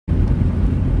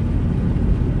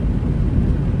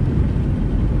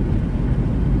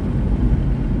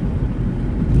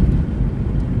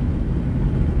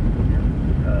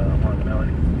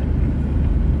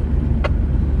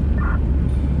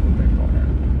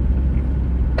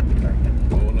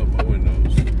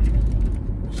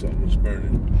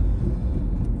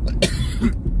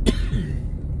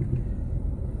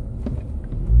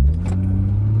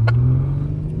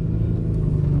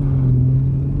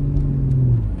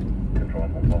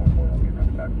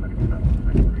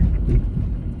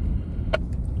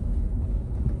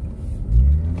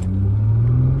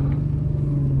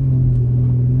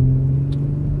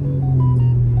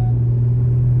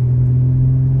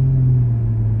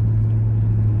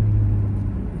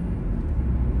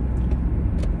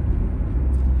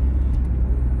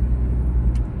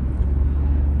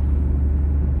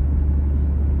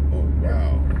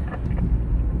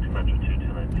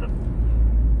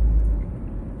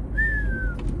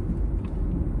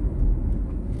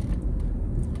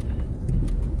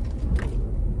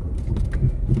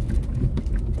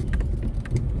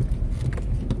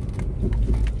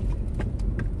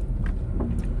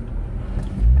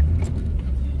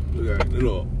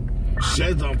little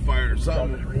shed's on fire or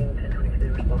something.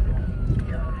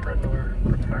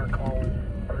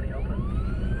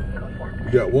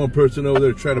 You got one person over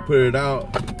there trying to put it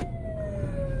out.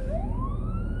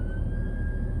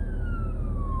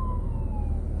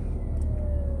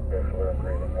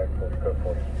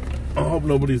 I hope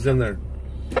nobody's in there.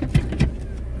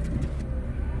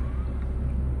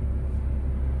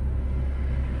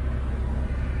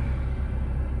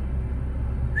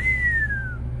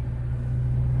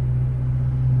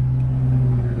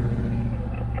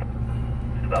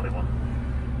 Valley 1.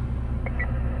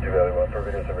 2 Valley 1 for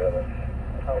video surveillance.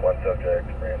 One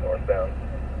subject ran northbound.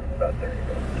 About 30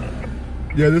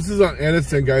 minutes. Yeah, this is on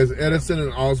Edison, guys. Edison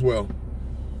and Oswell.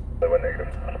 They went negative.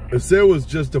 It said it was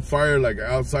just a fire, like an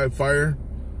outside fire.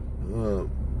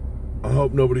 I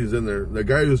hope nobody's in there. The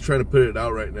guy who's trying to put it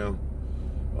out right now.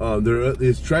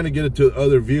 He's trying to get it to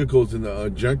other vehicles in the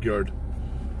junkyard.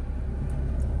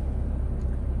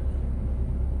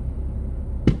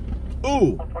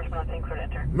 Ooh!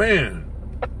 Man!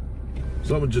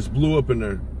 Something just blew up in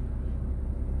there.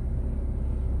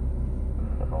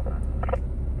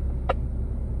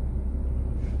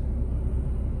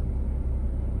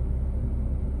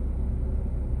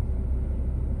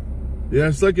 Yeah,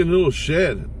 it's like a little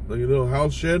shed, like a little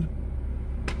house shed.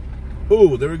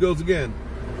 Ooh, there it goes again.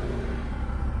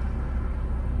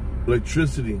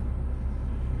 Electricity.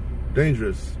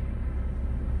 Dangerous.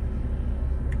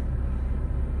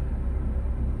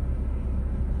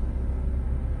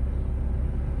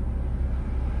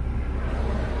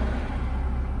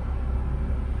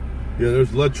 Yeah,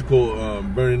 there's electrical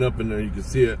burning up in there. You can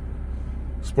see it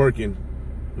sparking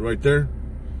right there.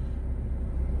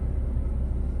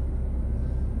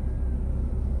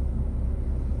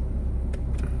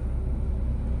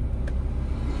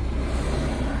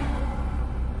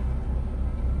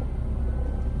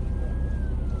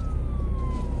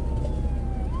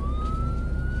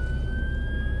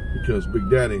 Because Big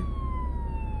Daddy.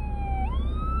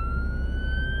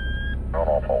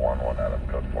 Alpha 1-1 Adam,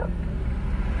 code 4.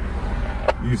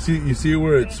 You see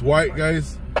where it's white,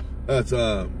 guys? That's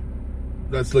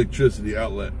electricity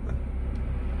outlet.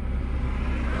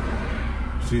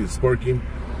 See it sparking?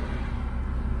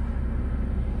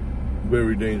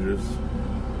 Very dangerous.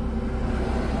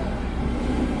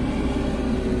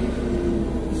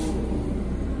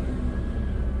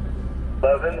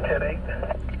 Eleven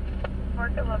 10-8.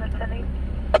 Mark 11 10-8.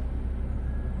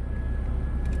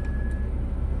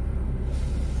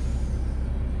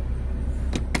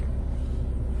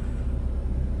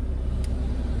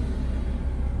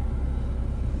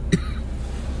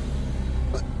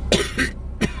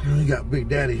 We got Big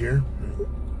Daddy here.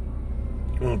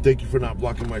 Oh, thank you for not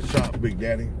blocking my shot, Big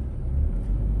Daddy.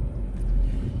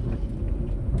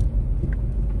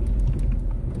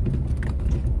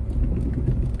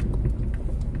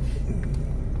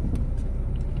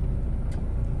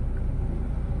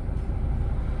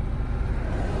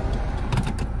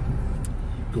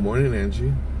 Good morning,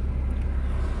 Angie.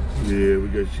 Yeah, we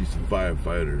got you some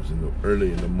firefighters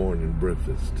early in the morning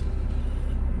breakfast.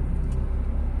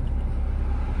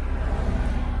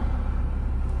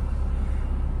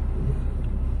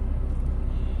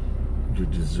 Your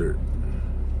dessert.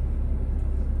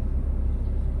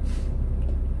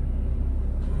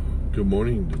 Good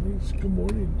morning, Denise. Good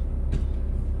morning.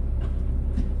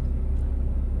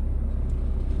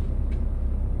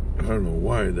 I don't know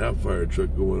why that fire truck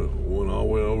went all the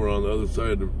way over on the other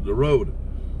side of the road.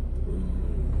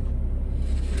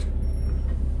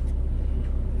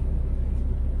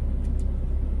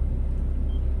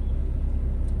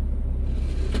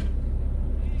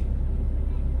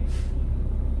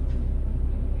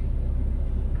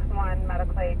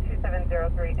 Medical aid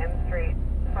 2703 M Street,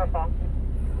 Purple.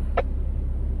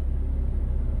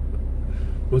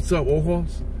 What's up,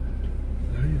 Ojos?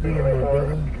 How you doing, my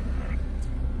brother?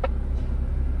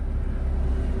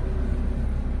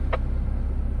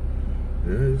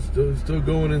 Yeah, it's still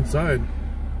going inside.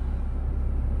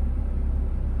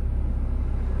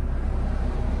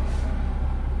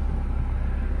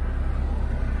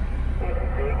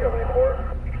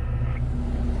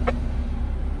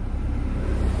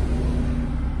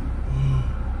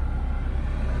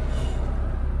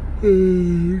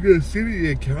 We got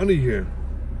city and county here.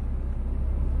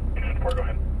 Go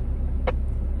ahead.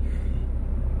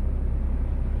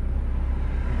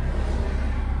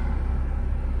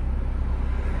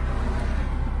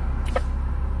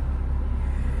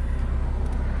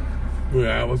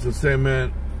 Yeah, I was the same,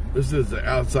 man. This is the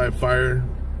outside fire.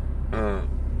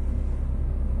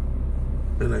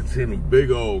 And I seen a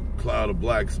big old cloud of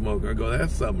black smoke. I go,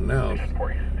 that's something else.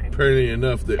 Apparently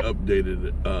enough, they updated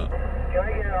it.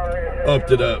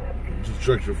 Upped it up to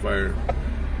structure fire.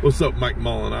 What's up, Mike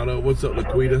Molinado? What's up,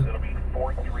 Laquita?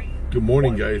 Good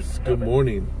morning, guys. Good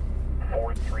morning.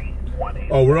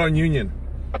 Oh, we're on Union.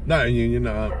 Not in Union,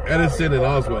 Edison and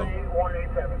Oswell.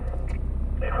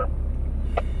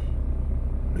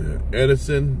 Yeah,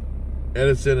 Edison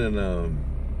and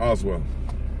Oswell.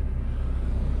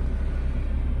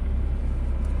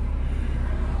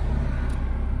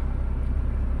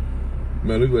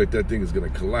 Man, look like that thing is gonna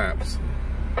collapse.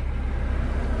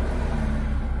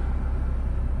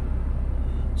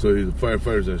 So the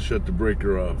firefighter's gonna shut the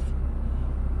breaker off.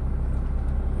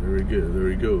 There we go. There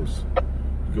he goes.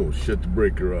 He's gonna shut the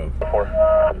breaker off.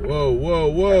 Whoa, whoa,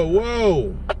 whoa,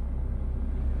 whoa!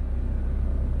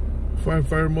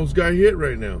 Firefighter almost got hit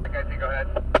right now. Go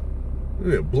ahead.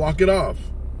 Yeah, block it off.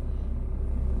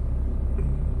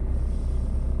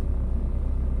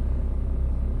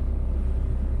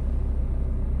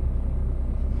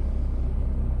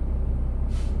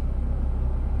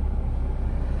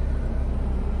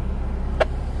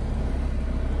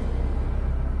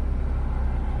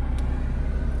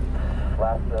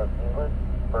 Last of England,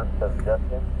 first of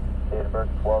Justin, date of birth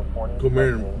 12/20. Good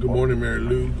morning, Mary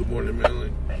Lou. Good morning,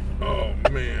 Melanie. Oh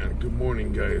man, good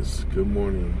morning, guys. Good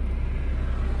morning.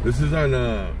 This is on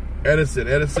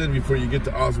Edison before you get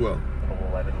to Oswell.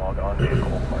 11 log on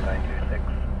vehicle 4926.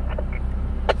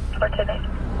 For today.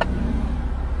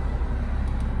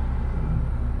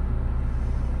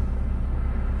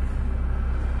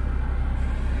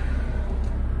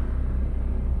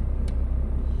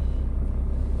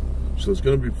 So it's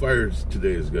gonna be fires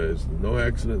today, guys. No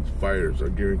accidents, fires. I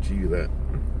guarantee you that.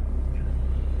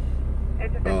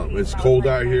 It's cold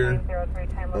out here.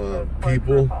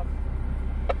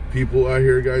 People out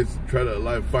here, guys, try to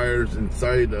light fires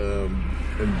inside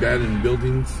abandoned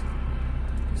buildings.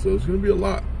 So it's gonna be a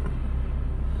lot.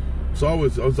 I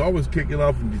was always kicking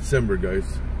off in December,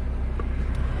 guys.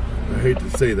 I hate to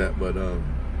say that, but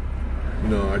you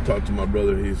know, I talked to my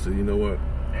brother. He said, you know what?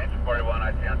 Engine 41,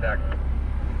 I see contact.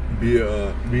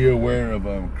 Be aware of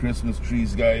Christmas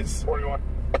trees, guys. 41.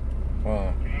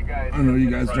 I know you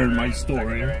guys heard my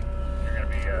story.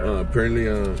 Apparently,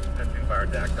 fire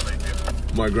attack coming in.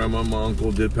 my grandma and my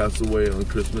uncle did pass away on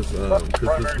Christmas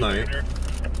night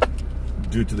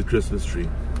due to the Christmas tree.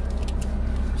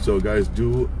 So, guys,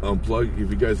 do unplug. If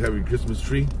you guys have your Christmas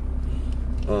tree,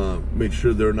 make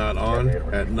sure they're not on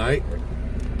at night.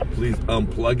 Please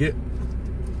unplug it.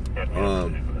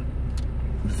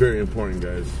 It's very important,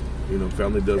 guys. You know,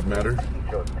 family does matter.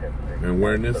 And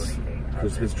awareness.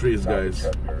 Christmas trees, guys.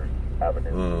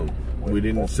 We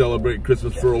didn't celebrate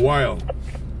Christmas for a while.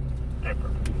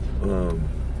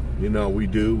 You know, we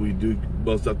do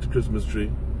bust out the Christmas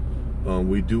tree.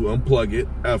 We do unplug it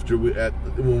after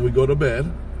when we go to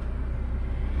bed.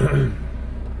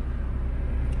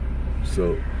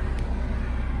 So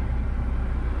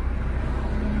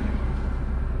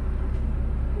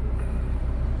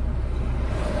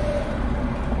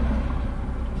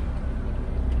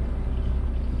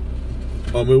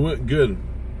it went good.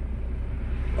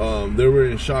 They were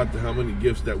in shock to how many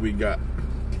gifts that we got.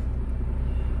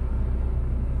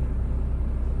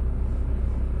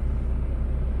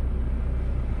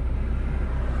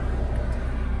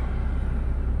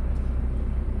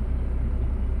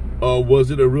 Was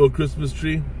it a real Christmas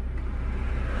tree?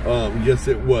 Yes,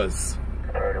 it was.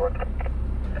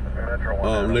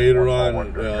 Later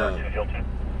on,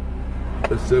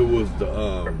 they said it was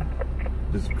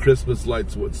this Christmas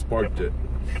lights what sparked it.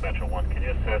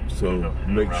 So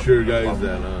make sure, guys,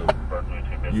 that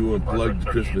you unplug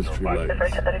the Christmas tree lights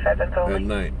at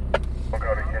night.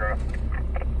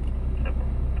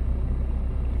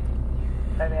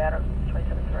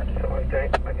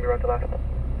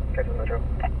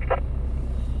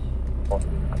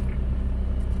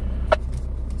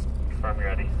 I'm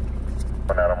ready.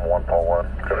 Adam 141.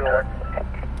 Good check.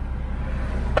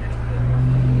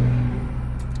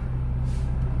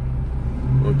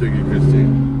 Oh, thank you,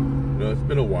 Christine. No, it's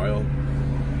been a while.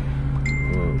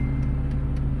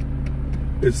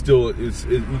 It's still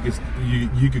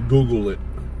you could Google it.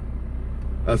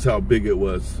 That's how big it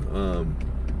was.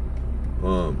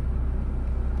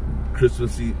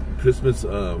 Christmas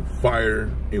fire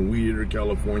in Weed Eater,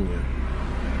 California,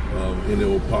 and it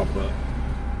will pop up.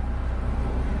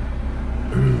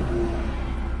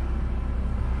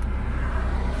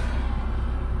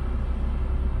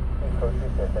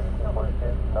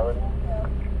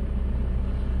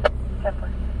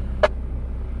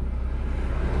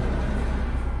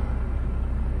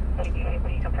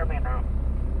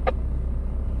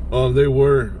 They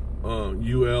were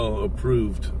UL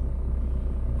approved.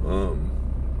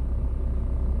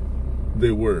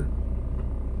 They were.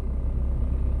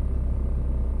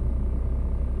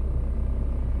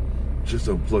 just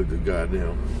unplug the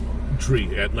goddamn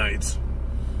tree at nights.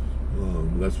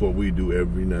 That's what we do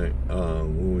every night. I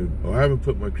haven't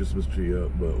put my Christmas tree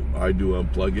up, but I do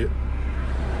unplug it.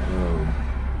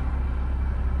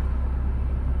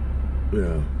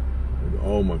 Yeah,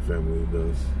 all my family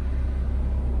does.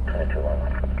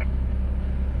 2211.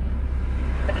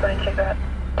 Which one check that?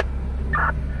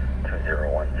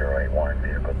 201081,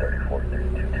 vehicle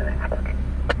 343210.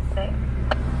 Okay.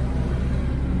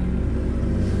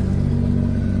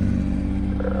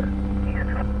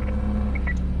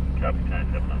 Copy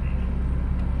 10-7 on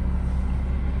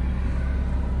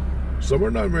Some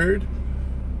are not married.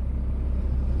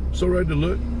 So right to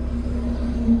look.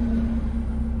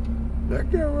 That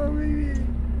camera, baby.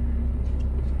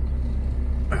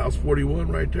 House 41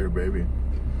 right there, baby.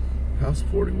 House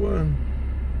 41.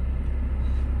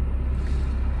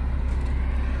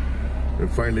 They're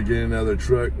finally getting another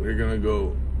truck. They're gonna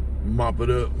go mop it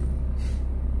up.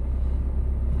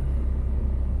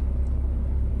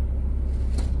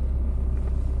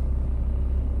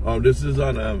 This is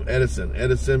on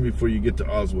Edison before you get to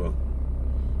Oswell.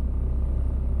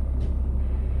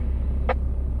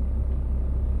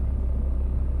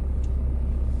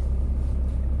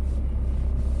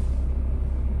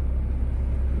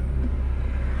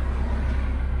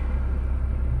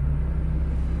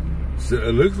 So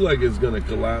it looks like it's gonna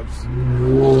collapse.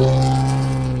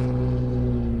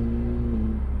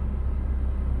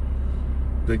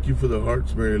 Thank you for the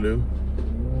hearts, Mary Lou.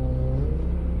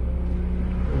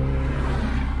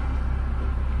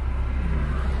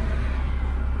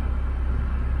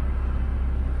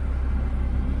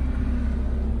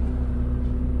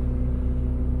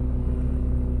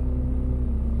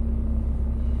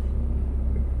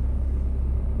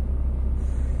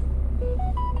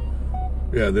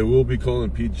 Yeah, they will be calling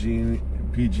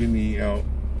PG&E out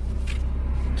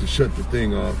to shut the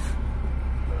thing off.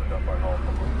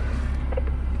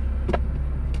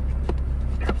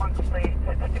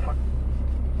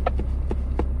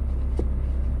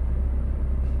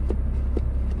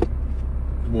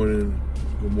 Good morning.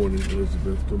 Good morning,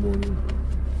 Elizabeth. Good morning.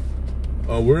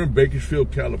 We're in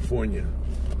Bakersfield, California.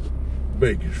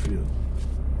 Bakersfield.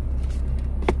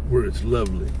 Where it's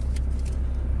lovely.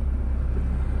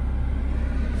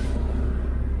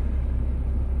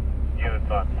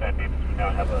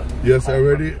 Yes, I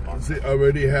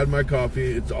already had my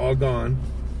coffee. It's all gone.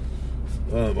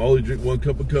 I only drink 1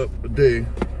 cup a day.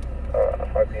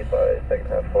 RP by second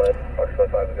half fled, approximately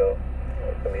 5 ago.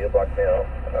 Familiar black male,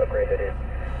 gray hooded,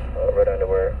 red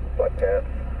underwear, black pants,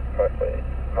 approximately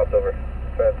hopped over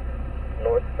fence,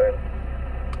 north fence,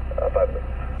 5 minutes.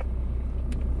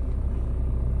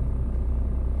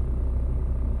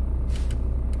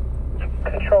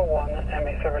 Control 1,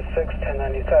 MA service 6,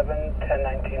 1097,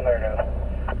 1019 Laredo.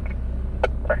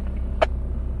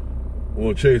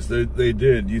 Well, Chase, they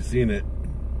did. You seen it.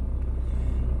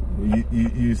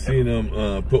 You seen them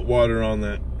put water on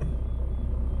that,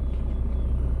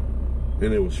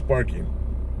 and it was sparking.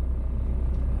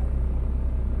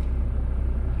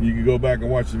 You can go back and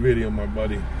watch the video, my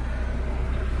buddy.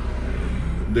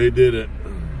 They did it.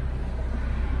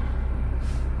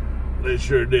 They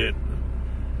sure did.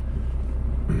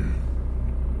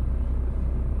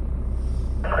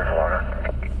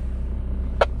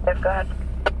 Go ahead.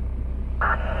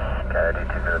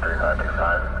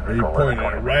 Are you pointing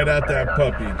right at that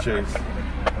puppy, Chase?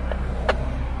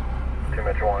 2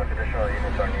 Metro 1, additional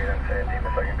units on unit and Team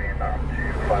second being knocked to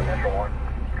 5 Metro 1.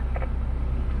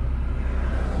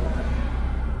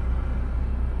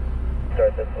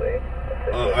 Start this way.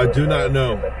 I do not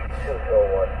know.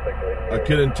 I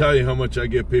couldn't tell you how much I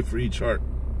get paid for each heart.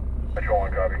 Metro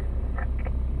 1, copy.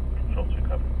 Control 2,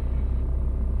 copy.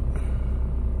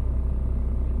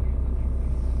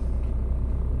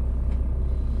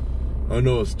 I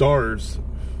know stars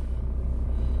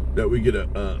that we get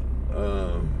a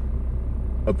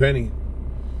penny,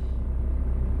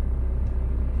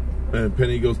 and a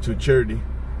penny goes to charity.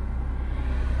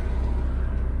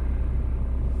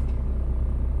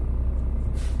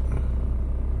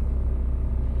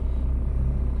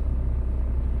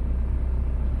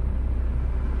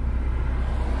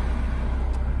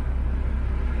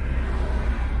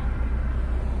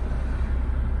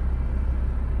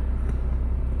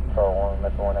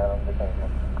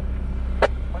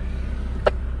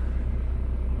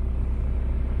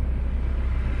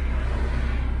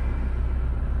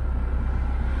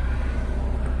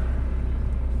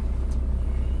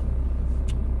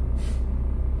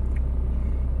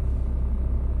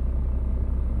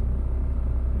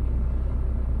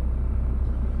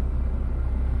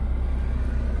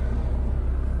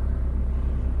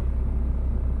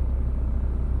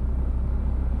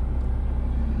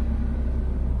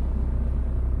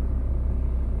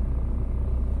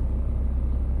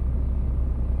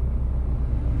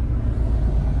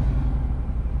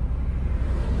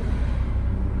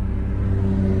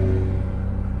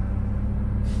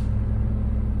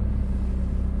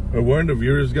 One of the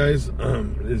viewers, guys,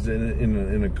 is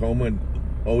in a coma.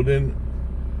 Odin,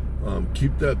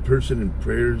 keep that person in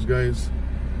prayers, guys.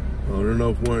 I don't know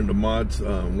if one of the mods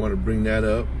want to bring that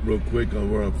up real quick.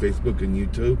 We're on Facebook and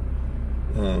YouTube.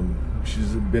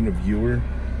 She's been a viewer.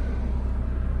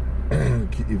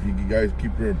 If you guys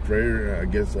keep her in prayer, I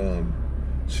guess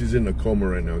she's in a coma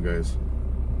right now, guys.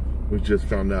 We just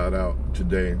found that out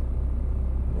today.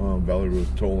 Valerie was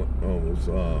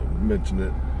mentioning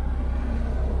it.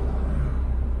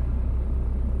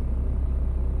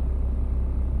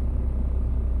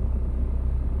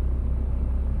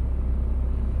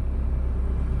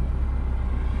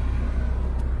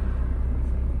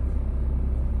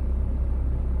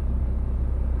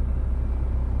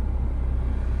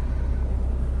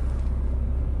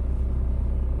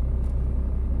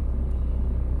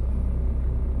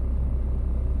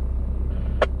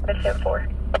 Mission 4.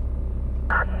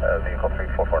 Vehicle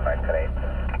 3449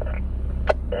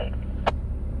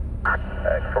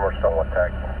 10-8. Former Stonewall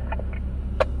tag.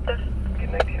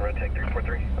 19 red tag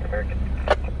 343 on American.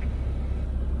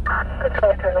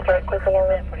 Control, turn the right, clear for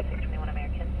Lorraine. 4621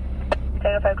 American.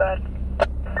 Stand up, go ahead.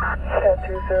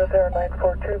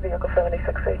 2000942, vehicle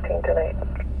 7618 10-8.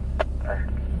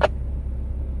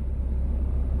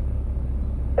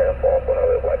 And false one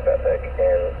other black backpack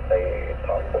and a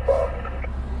possible bomb.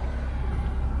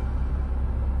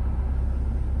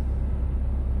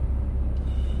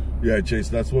 Yeah, Chase,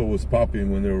 that's what was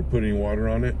popping when they were putting water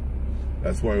on it.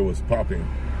 That's why it was popping.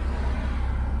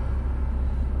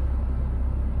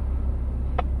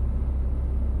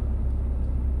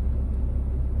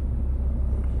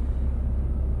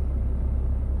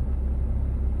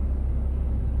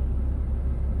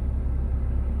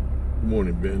 Good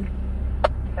morning, Ben.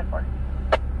 10-4.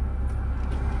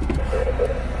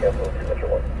 Cancel 2 Metro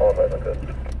 1. All advised on good.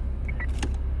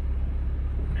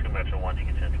 2 Metro 1, you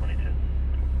can 1022.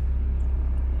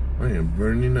 I am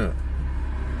burning up.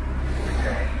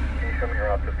 Okay. Can you show me your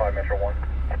route to 5 Metro 1?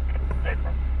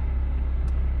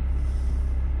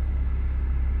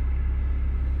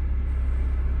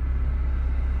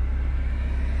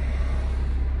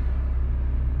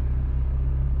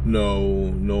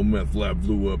 No meth lab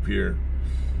blew up here.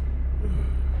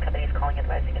 Company's calling,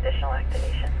 advising additional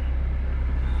activations.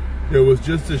 It was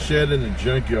just a shed in the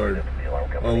junkyard.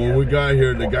 When we got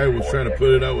here, the guy was trying to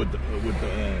put it out with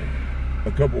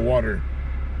a cup of water.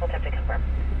 We'll attempt to confirm.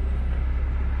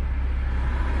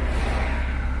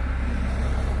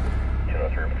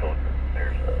 203 Patrol.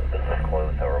 There's a business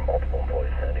closed. There were multiple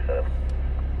employees standing set up.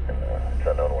 And it's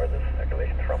unknown where this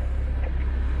activation is from.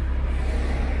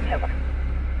 10-4.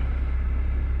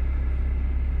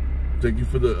 Thank you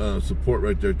for the support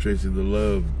right there, Tracy. The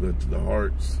love, the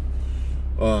hearts.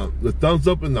 The thumbs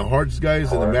up and the hearts,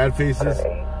 guys, and the mad faces.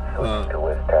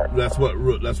 That's what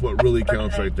really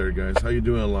counts right there, guys. How you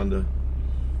doing, Alonda?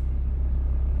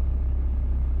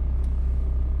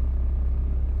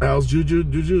 How's Juju?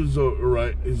 Juju's all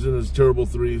right. He's in his terrible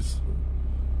threes.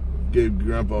 Gave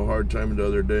Grandpa a hard time the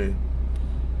other day.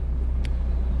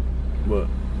 But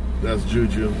that's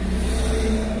Juju.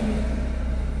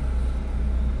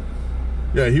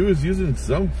 Yeah, he was using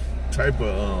some type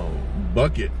of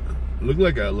bucket. It looked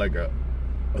like a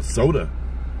soda,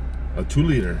 a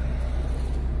 2-liter.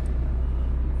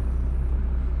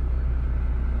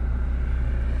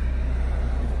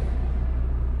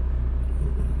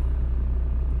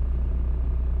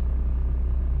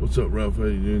 What's up, Ralph? How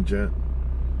you doing, chat?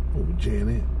 Oh,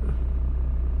 Janet.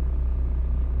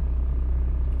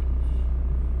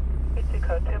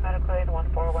 Code 2, medical aid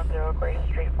 1410 Gray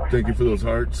Street. Thank you for those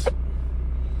hearts.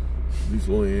 These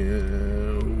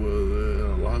Alonda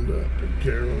and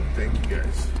Carol, thank you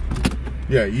guys.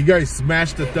 Yeah, you guys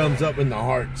smash the thumbs up and the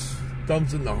hearts.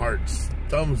 Thumbs in the hearts.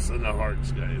 Thumbs in the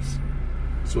hearts, guys.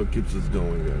 That's what keeps us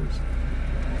going, guys.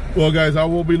 Well, guys, I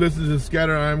won't be listening to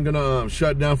Scatter. I'm going to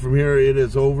shut down from here. It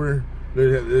is over.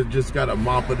 They just got to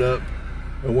mop it up.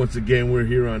 And once again, we're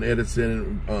here on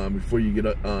Edison before you get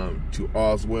to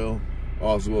Oswell.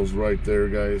 Oswell's right there,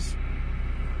 guys.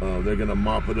 They're going to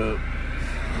mop it up.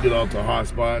 Get out to hot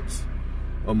spots.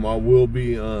 I will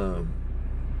be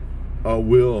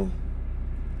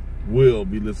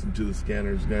listening to the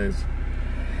scanners, guys.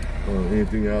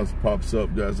 Anything else pops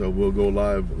up, guys, I will go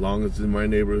live. As long as it's in my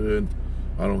neighborhood,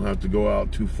 I don't have to go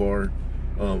out too far.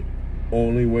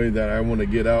 Only way that I want to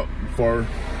get out far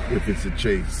if it's a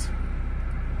chase.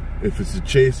 If it's a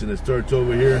chase and it starts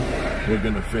over here, we're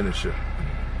gonna finish it.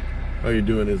 How you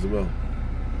doing, Isabel?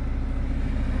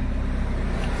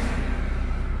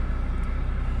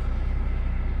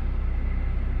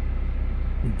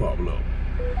 Pablo.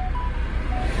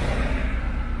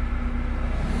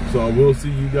 So I will see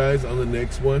you guys on the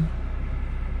next one.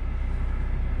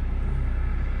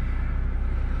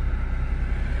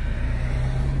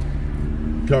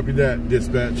 Copy that,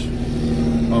 dispatch.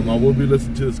 I will be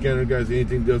listening to the scanner, guys.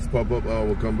 Anything does pop up, I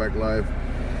will come back live.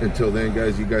 Until then,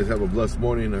 guys, you guys have a blessed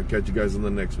morning. I'll catch you guys on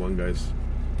the next one, guys.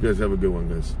 You guys have a good one,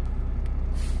 guys.